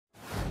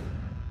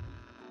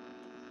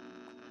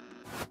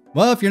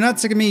Well, if you're not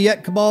sick of me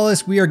yet,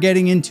 Cabalists, we are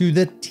getting into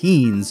the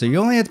teens, so you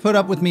only have to put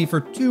up with me for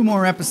 2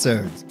 more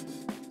episodes.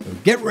 So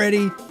get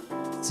ready,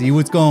 see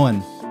what's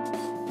going.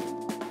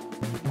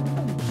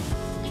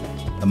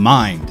 The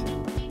mind.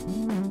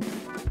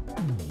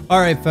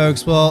 Alright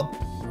folks, well,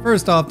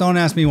 first off, don't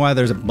ask me why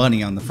there's a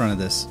bunny on the front of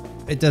this.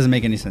 It doesn't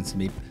make any sense to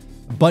me.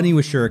 A bunny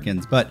with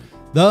shurikens, but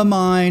the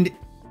mind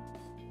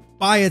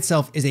by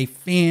itself is a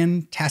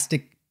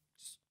fantastic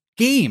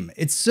game.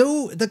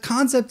 The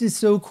concept is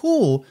so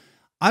cool.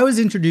 I was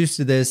introduced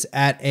to this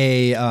at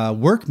a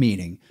work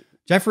meeting.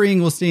 Jeffrey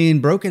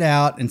Engelstein broke it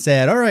out and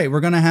said, all right, we're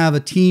going to have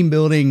a team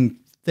building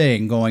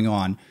thing going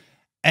on.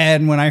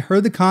 And when I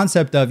heard the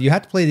concept of you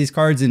have to play these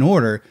cards in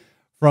order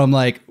from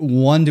like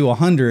 1 to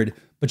 100,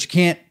 but you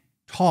can't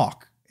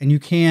talk and you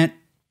can't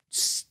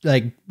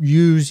like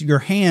use your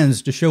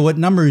hands to show what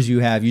numbers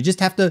you have. You just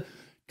have to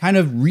kind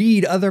of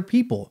read other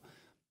people.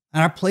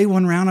 And I played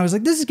one round. I was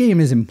like, this game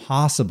is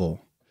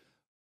impossible.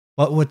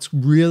 But what's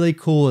really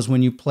cool is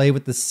when you play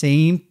with the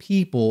same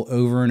people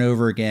over and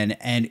over again,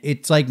 and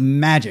it's like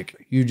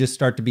magic. You just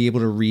start to be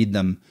able to read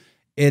them.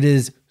 It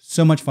is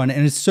so much fun,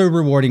 and it's so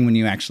rewarding when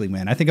you actually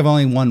win. I think I've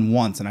only won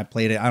once, and I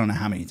played it I don't know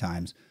how many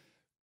times.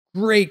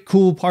 Great,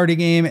 cool party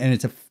game, and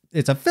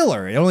it's a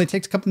filler. It only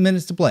takes a couple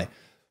minutes to play.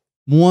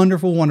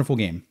 Wonderful, wonderful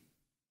game.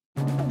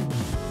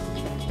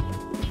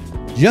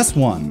 Just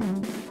one.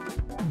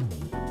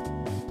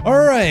 All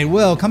right,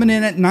 well, coming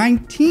in at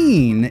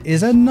 19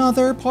 is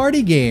another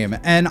party game.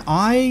 And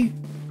I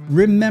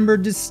remember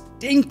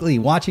distinctly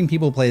watching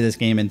people play this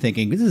game and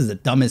thinking, this is the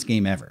dumbest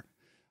game ever.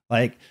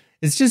 Like,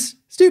 it's just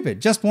stupid.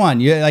 Just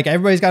one. Like,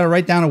 everybody's got to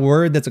write down a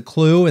word that's a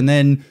clue and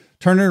then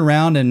turn it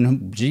around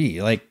and,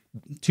 gee, like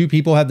 2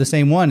 people have the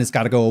same one. It's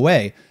got to go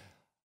away.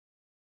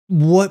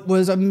 What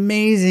was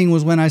amazing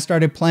was when I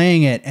started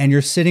playing it and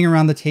you're sitting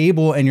around the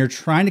table and you're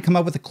trying to come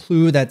up with a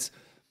clue that's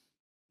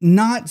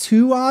not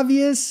too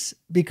obvious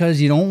because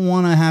you don't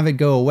want to have it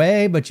go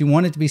away, but you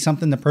want it to be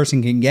something the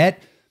person can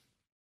get.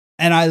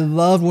 And I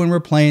love when we're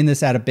playing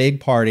this at a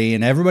big party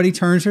and everybody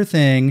turns their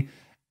thing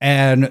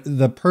and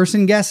the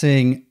person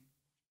guessing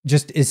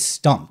just is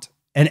stumped.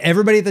 And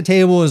everybody at the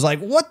table is like,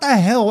 what the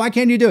hell? Why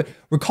can't you do it?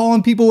 We're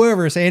calling people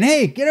over saying,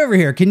 hey, get over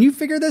here. Can you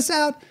figure this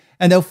out?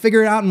 And they'll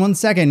figure it out in 1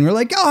 second. And we're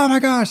like, oh my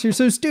gosh, you're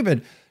so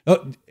stupid.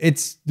 Oh,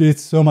 it's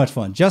so much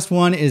fun. Just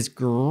One is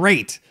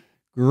great.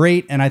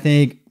 Great. And I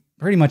think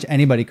pretty much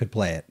anybody could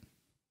play it.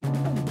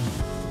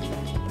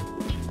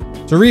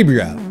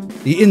 Cerebria,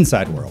 the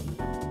inside world.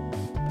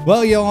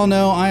 Well, you all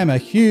know I am a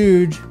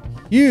huge,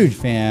 huge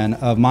fan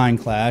of Mind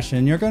Clash,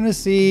 and you're going to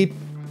see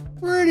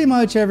pretty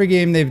much every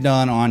game they've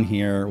done on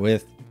here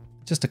with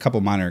just a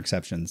couple minor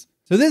exceptions.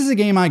 So this is a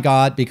game I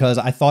got because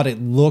I thought it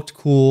looked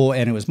cool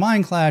and it was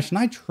Mind Clash, and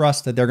I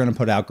trust that they're going to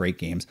put out great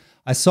games.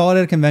 I saw it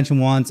at a convention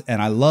once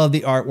and I love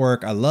the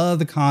artwork. I love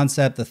the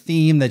concept, the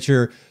theme that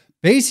you're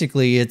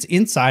basically, it's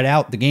inside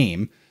out the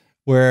game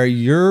where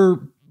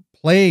you're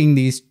playing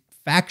these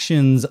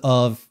factions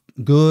of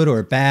good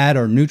or bad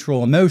or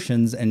neutral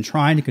emotions and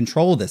trying to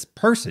control this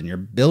person. You're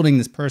building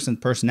this person's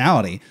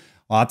personality.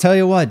 Well, I'll tell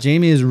you what,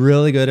 Jamie is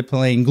really good at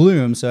playing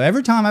Gloom. So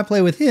every time I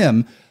play with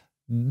him,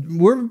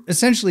 we're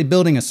essentially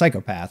building a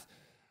psychopath.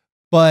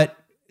 But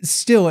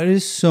still, it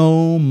is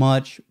so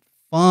much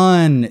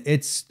fun.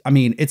 It's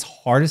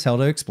hard as hell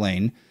to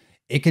explain.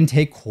 It can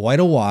take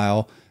quite a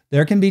while.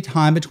 There can be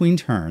time between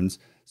turns,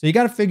 so you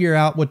got to figure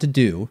out what to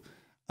do.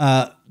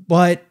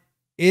 But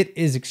it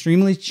is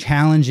extremely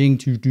challenging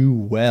to do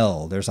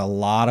well. There's a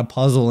lot of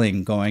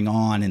puzzling going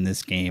on in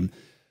this game.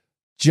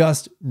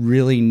 Just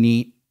really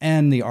neat,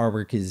 and the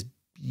artwork is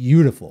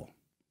beautiful.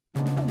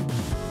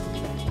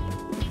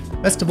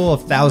 Festival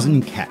of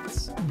Thousand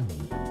Cats.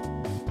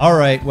 All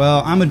right,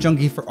 well, I'm a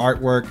junkie for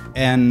artwork,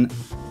 and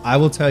I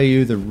will tell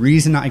you the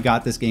reason I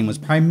got this game was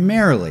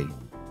primarily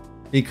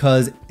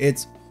because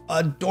it's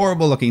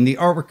adorable looking. The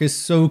artwork is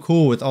so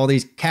cool with all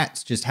these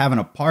cats just having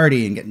a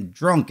party and getting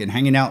drunk and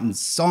hanging out in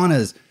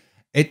saunas.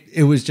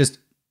 It was just,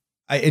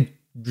 it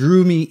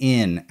drew me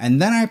in.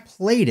 And then I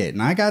played it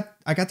and I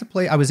got to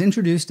play. I was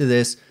introduced to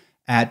this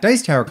at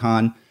Dice Tower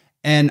Con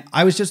and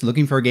I was just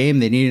looking for a game.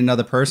 They needed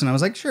another person. I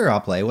was like, sure, I'll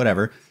play,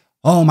 whatever.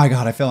 Oh my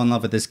God, I fell in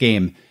love with this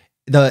game.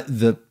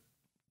 The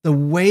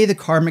way the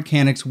card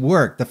mechanics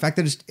work, the fact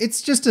that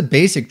it's just a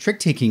basic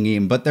trick-taking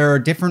game, but there are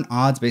different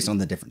odds based on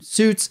the different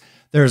suits.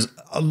 There's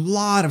a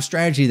lot of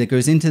strategy that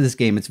goes into this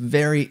game.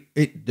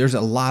 There's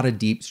a lot of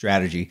deep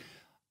strategy.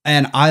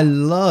 And I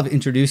love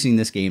introducing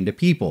this game to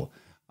people.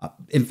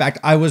 In fact,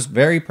 I was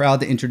very proud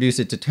to introduce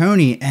it to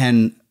Tony.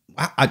 And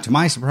to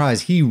my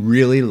surprise, he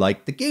really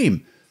liked the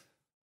game.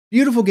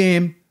 Beautiful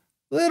game.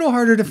 A little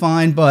harder to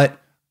find,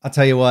 but I'll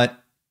tell you what,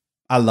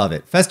 I love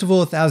it.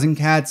 Festival of Thousand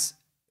Cats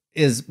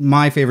is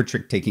my favorite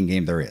trick-taking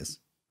game there is.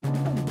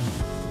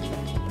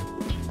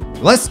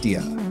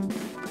 Celestia.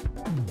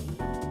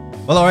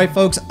 Well, all right,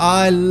 folks,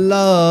 I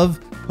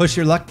love push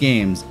your luck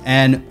games.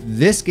 And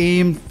this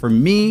game, for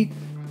me,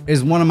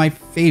 is one of my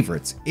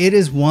favorites. It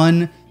is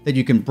one that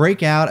you can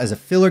break out as a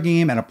filler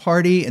game at a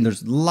party, and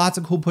there's lots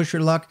of cool push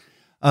your luck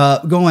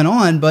going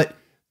on. But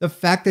the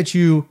fact that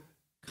you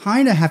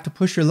kind of have to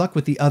push your luck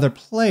with the other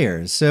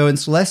players. So in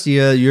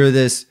Celestia, you're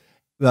this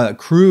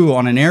crew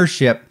on an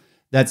airship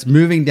that's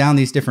moving down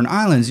these different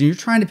islands, and you're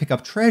trying to pick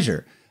up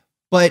treasure.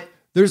 But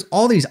there's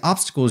all these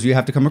obstacles you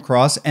have to come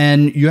across,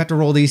 and you have to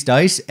roll these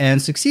dice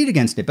and succeed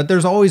against it. But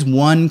there's always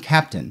one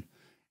captain,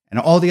 and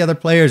all the other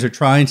players are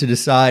trying to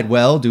decide,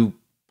 well, do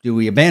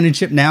we abandon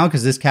ship now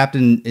because this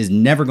captain is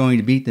never going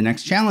to beat the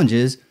next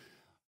challenges,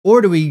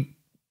 or do we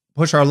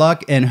push our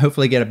luck and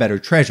hopefully get a better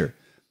treasure?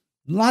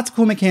 Lots of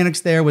cool mechanics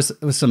there with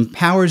some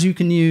powers you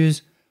can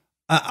use.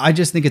 I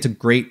just think it's a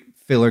great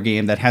filler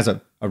game that has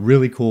a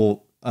really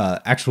cool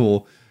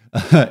actual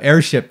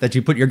airship that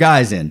you put your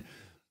guys in.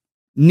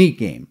 Neat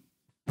game.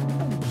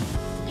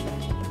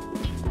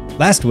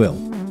 Last Will.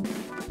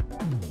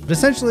 But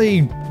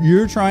essentially,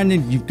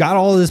 you've got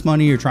all this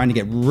money, you're trying to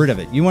get rid of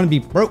it. You want to be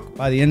broke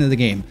by the end of the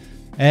game.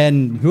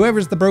 And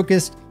whoever's the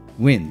brokest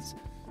wins.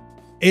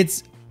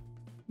 It's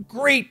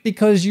great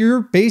because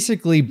you're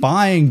basically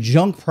buying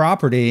junk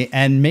property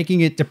and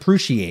making it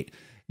depreciate.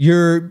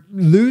 You're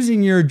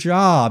losing your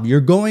job. You're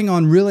going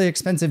on really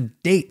expensive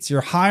dates. You're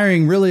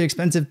hiring really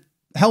expensive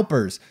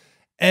helpers.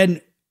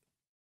 And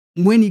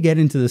when you get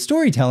into the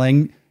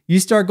storytelling, you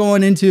start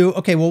going into,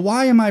 okay, well,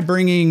 why am I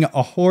bringing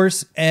a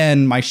horse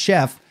and my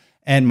chef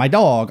and my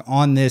dog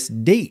on this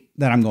date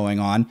that I'm going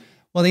on?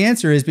 Well, the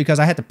answer is because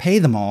I had to pay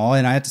them all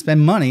and I had to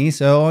spend money,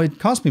 so it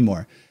cost me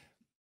more.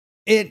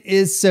 It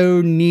is so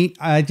neat.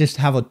 I just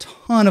have a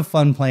ton of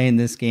fun playing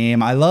this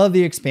game. I love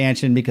the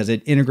expansion because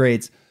it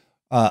integrates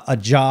a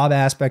job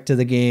aspect to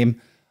the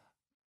game.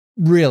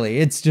 Really,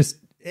 it's just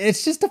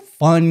a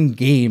fun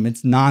game.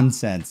 It's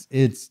nonsense.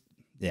 It's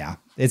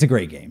a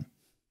great game.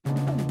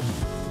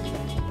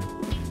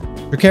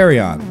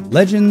 Tricarion,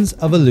 Legends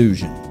of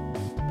Illusion.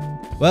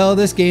 Well,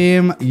 this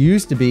game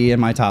used to be in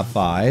my top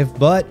 5,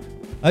 but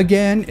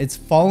again, it's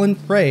fallen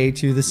prey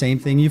to the same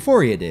thing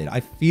Euphoria did.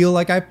 I feel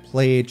like I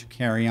played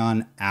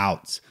Tricarion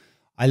out.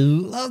 I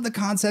love the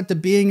concept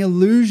of being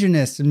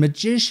illusionists and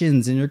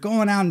magicians, and you're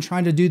going out and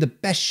trying to do the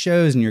best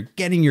shows, and you're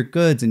getting your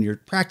goods, and you're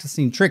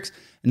practicing tricks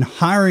and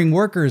hiring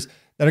workers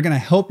that are going to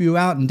help you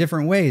out in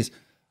different ways.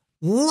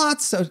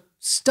 Lots of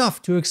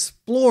stuff to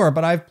explore,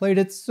 but I've played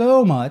it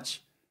so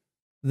much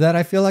that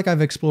I feel like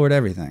I've explored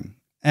everything.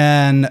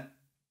 And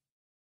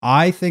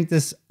I think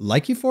this,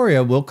 like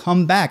Euphoria, will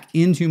come back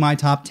into my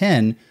top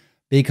 10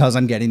 because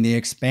I'm getting the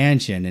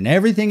expansion, and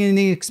everything in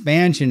the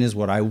expansion is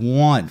what I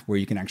want, where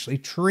you can actually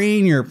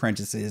train your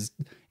apprentices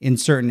in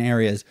certain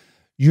areas.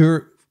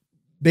 You're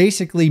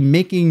basically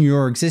making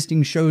your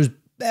existing shows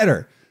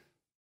better.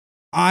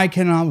 I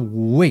cannot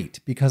wait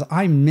because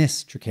I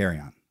miss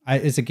Tricarion.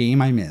 It's a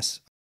game I miss.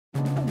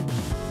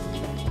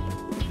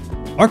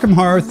 Arkham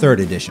Horror 3rd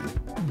Edition.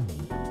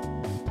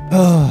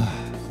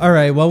 All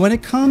right, well, when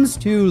it comes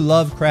to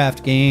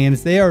Lovecraft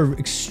games, they are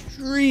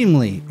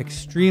extremely,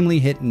 extremely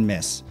hit and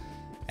miss.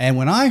 And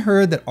when I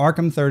heard that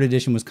Arkham 3rd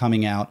Edition was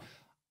coming out,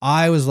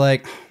 I was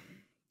like,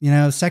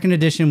 2nd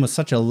edition was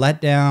such a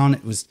letdown.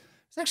 It was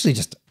actually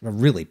just a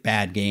really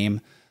bad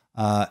game.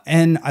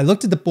 And I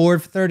looked at the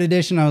board for 3rd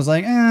edition. I was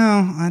like,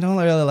 I don't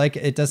really like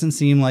it. It doesn't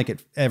seem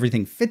like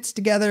everything fits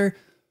together.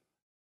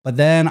 But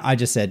then I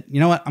just said, you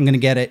know what? I'm going to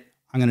get it.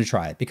 I'm going to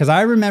try it because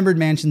I remembered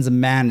Mansions of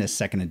Madness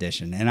 2nd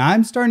edition, and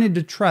I'm starting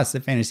to trust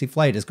that Fantasy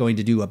Flight is going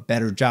to do a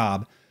better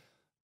job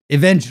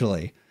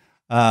eventually.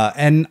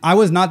 And I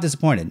was not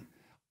disappointed.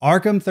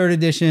 Arkham 3rd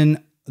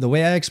edition, the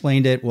way I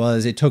explained it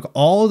was it took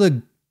all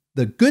the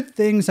good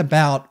things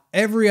about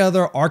every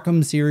other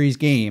Arkham series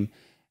game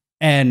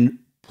and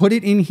put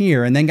it in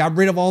here, and then got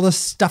rid of all the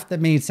stuff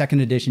that made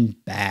 2nd edition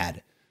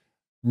bad.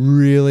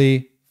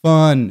 Really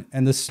fun.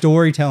 And the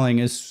storytelling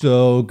is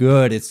so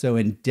good. It's so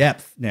in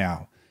depth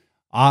now.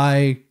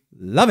 I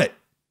love it.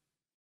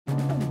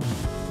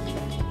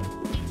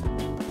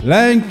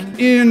 Clank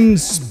in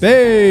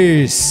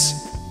Space.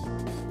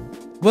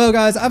 Well,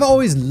 guys, I've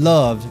always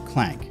loved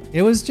Clank.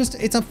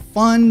 It's a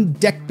fun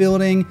deck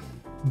building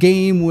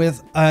game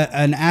with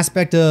an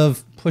aspect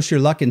of push your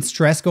luck and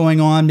stress going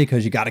on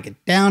because you got to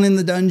get down in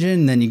the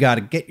dungeon, and then you got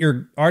to get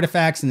your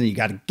artifacts, and then you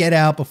got to get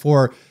out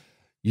before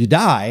you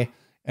die.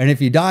 And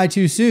if you die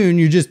too soon,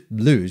 you just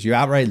lose. You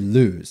outright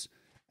lose.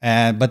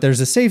 But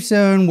there's a safe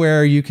zone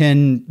where you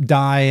can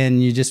die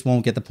and you just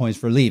won't get the points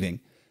for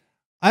leaving.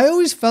 I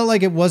always felt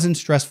like it wasn't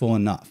stressful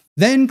enough.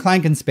 Then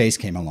Clank in Space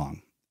came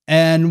along.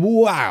 And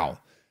wow,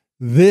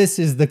 this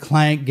is the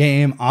Clank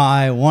game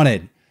I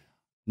wanted.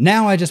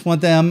 Now I just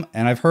want them,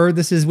 and I've heard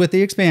this is with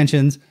the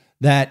expansions,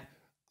 that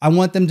I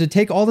want them to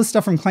take all the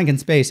stuff from Clank in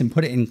Space and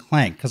put it in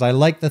Clank, because I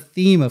like the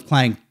theme of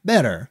Clank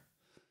better.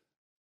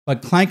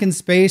 But Clank in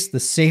Space, the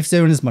safe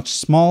zone is much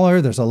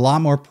smaller. There's a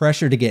lot more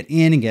pressure to get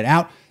in and get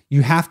out.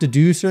 You have to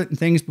do certain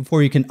things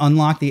before you can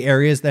unlock the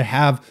areas that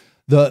have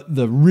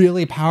the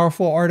really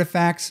powerful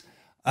artifacts.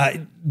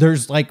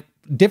 There's like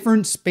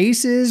different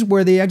spaces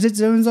where the exit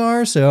zones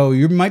are. So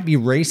you might be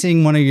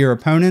racing one of your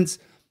opponents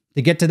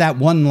to get to that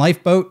one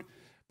lifeboat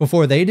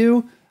before they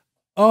do.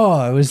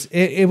 Oh,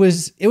 it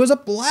was a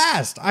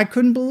blast. I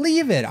couldn't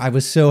believe it. I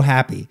was so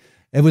happy.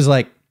 It was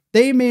like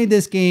they made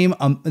this game.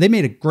 They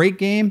made a great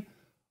game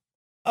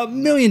a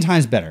million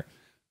times better.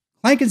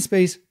 Clank in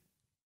Space,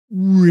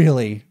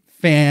 really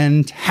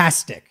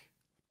fantastic.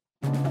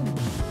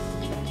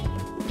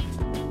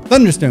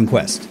 Thunderstone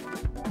Quest.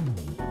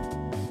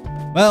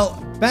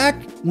 Well,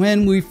 back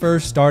when we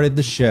first started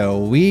the show,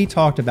 we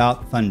talked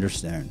about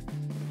Thunderstone.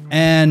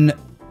 And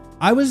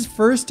I was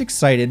first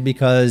excited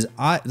because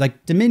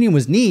Dominion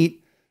was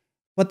neat,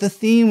 but the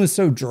theme was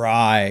so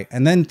dry.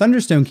 And then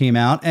Thunderstone came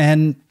out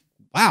and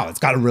wow, it's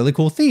got a really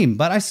cool theme,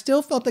 but I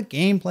still felt the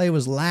gameplay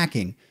was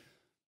lacking.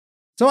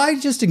 So I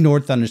just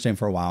ignored Thunderstone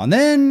for a while. And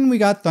then we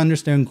got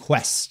Thunderstone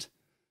Quest.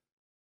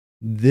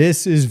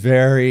 This is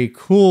very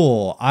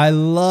cool. I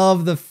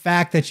love the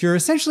fact that you're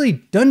essentially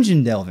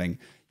dungeon delving.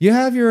 You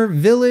have your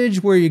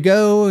village where you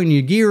go and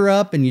you gear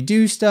up and you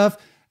do stuff.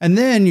 And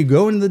then you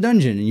go into the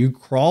dungeon and you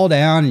crawl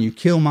down and you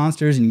kill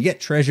monsters and you get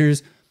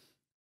treasures.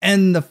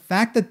 And the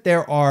fact that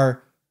there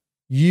are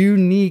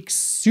unique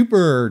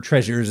super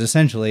treasures,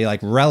 essentially like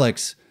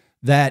relics,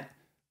 that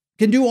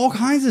can do all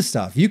kinds of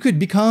stuff. You could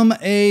become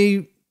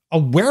a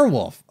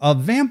werewolf, a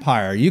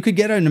vampire. You could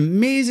get an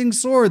amazing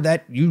sword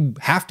that you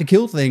have to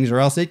kill things or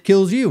else it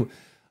kills you.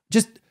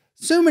 Just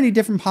so many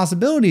different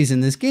possibilities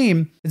in this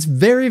game. It's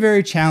very,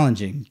 very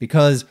challenging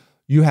because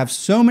you have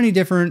so many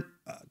different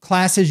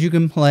classes you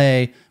can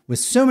play with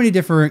so many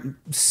different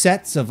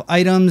sets of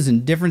items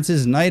and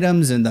differences in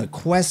items, and the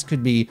quest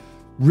could be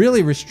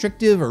really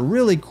restrictive or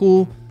really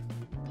cool.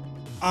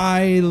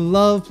 I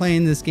love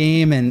playing this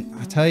game, and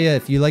I tell you,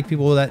 if you like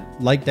people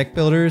that like deck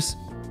builders,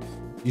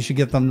 you should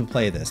get them to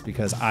play this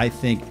because I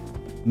think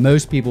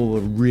most people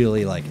would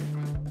really like it.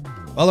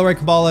 Well, all right,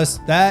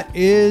 Cabalists, that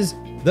is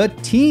the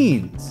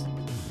teens.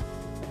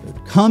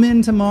 Come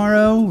in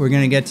tomorrow. We're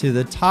going to get to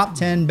the top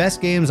 10 best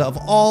games of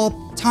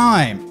all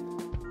time.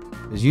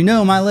 As you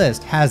know, my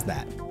list has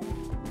that.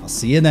 I'll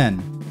see you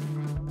then.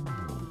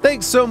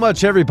 Thanks so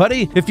much,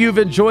 everybody. If you've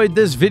enjoyed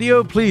this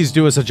video, please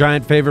do us a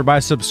giant favor by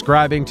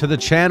subscribing to the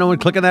channel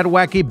and clicking that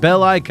wacky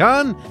bell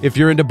icon. If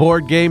you're into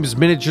board games,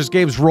 miniatures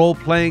games,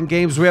 role-playing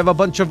games, we have a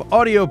bunch of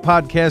audio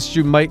podcasts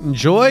you might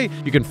enjoy.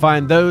 You can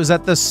find those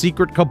at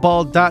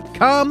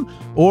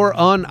thesecretcabal.com or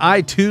on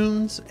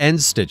iTunes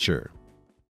and Stitcher.